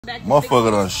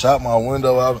Motherfucker done shot my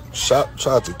window out,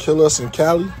 tried to kill us in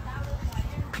Cali.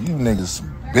 You niggas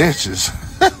some bitches.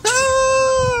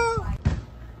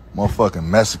 Motherfucking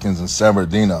Mexicans in San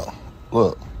Bernardino.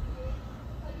 Look,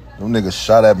 them niggas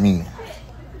shot at me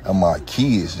and my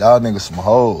kids. Y'all niggas some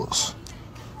hoes.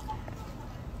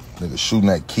 Niggas shooting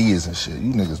at kids and shit.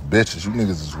 You niggas bitches. You niggas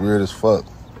is weird as fuck.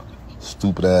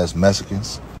 Stupid ass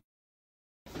Mexicans.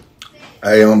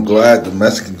 Hey, I'm glad the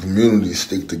Mexican community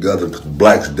stick together because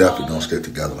blacks definitely don't stick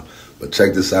together. But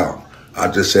check this out. I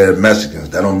just said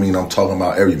Mexicans. That don't mean I'm talking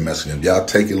about every Mexican. Y'all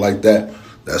take it like that,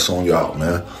 that's on y'all,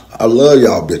 man. I love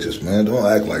y'all bitches, man. Don't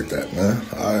act like that, man.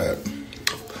 I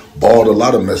balled a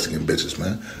lot of Mexican bitches,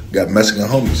 man. Got Mexican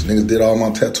homies. Niggas did all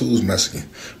my tattoos Mexican.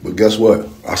 But guess what?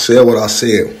 I said what I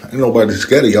said. Ain't nobody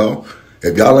scared of y'all.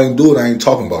 If y'all ain't do it, I ain't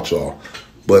talking about y'all.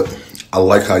 But I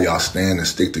like how y'all stand and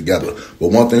stick together.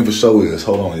 But one thing for sure is,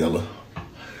 hold on, Yella.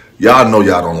 Y'all know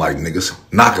y'all don't like niggas.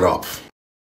 Knock it off.